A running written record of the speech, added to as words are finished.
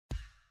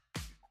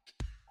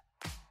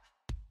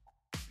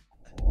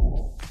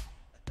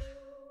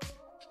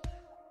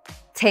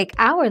Take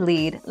our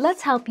lead,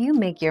 let's help you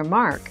make your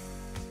mark.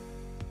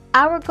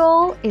 Our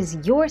goal is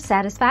your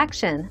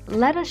satisfaction.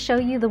 Let us show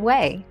you the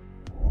way.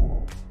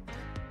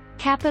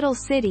 Capital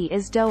city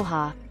is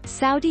Doha.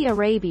 Saudi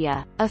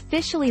Arabia,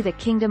 officially the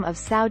Kingdom of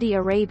Saudi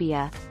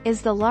Arabia,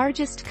 is the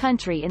largest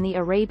country in the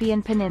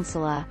Arabian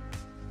Peninsula.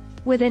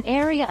 With an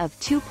area of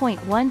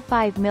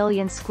 2.15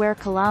 million square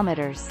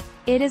kilometers,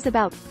 it is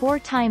about 4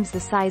 times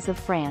the size of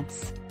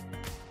France.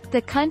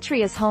 The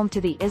country is home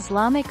to the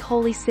Islamic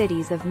holy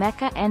cities of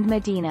Mecca and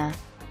Medina.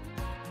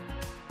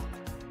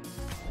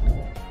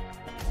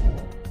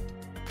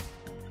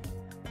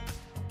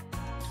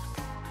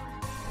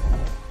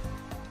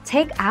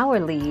 Take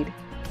our lead.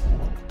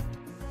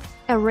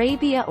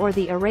 Arabia or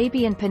the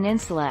Arabian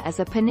Peninsula is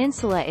a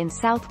peninsula in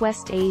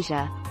Southwest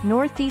Asia,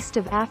 northeast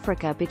of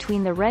Africa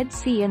between the Red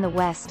Sea in the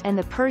west and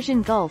the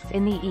Persian Gulf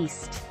in the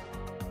east.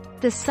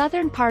 The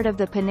southern part of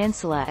the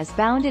peninsula is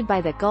bounded by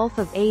the Gulf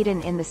of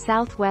Aden in the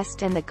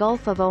southwest and the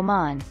Gulf of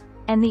Oman,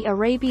 and the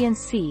Arabian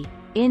Sea,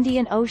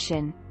 Indian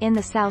Ocean, in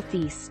the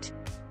southeast.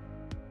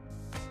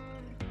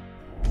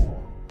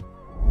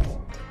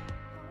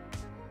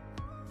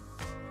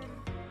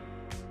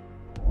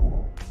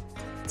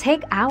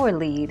 Take our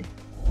lead.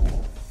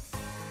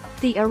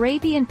 The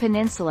Arabian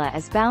Peninsula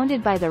is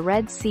bounded by the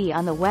Red Sea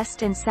on the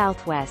west and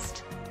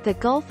southwest, the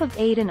Gulf of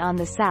Aden on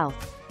the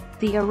south,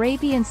 the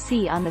Arabian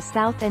Sea on the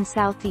south and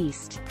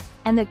southeast,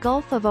 and the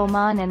Gulf of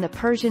Oman and the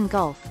Persian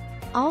Gulf,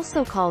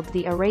 also called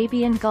the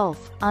Arabian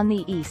Gulf, on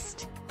the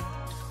east.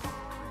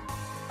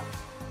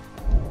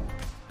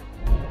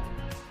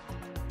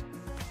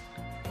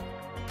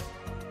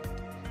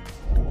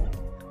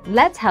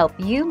 Let's help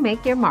you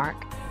make your mark.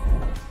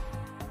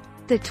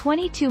 The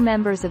 22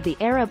 members of the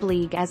Arab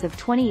League as of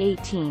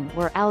 2018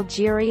 were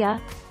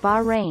Algeria,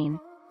 Bahrain,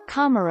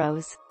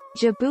 Comoros,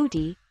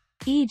 Djibouti,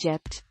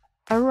 Egypt,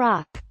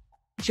 Iraq,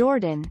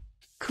 Jordan,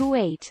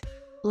 Kuwait,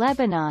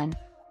 Lebanon,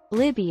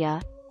 Libya,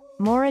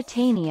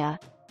 Mauritania,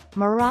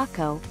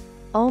 Morocco,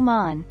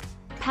 Oman,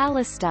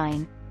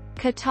 Palestine,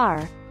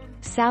 Qatar,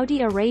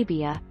 Saudi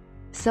Arabia,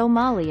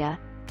 Somalia,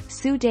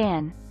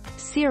 Sudan,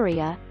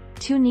 Syria,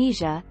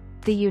 Tunisia,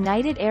 the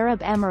United Arab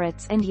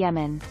Emirates and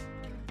Yemen.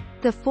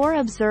 The 4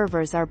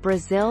 observers are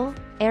Brazil,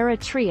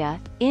 Eritrea,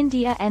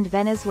 India and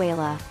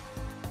Venezuela.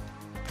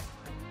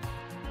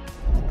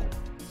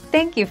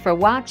 Thank you for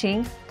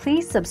watching.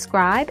 Please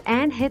subscribe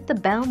and hit the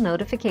bell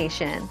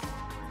notification.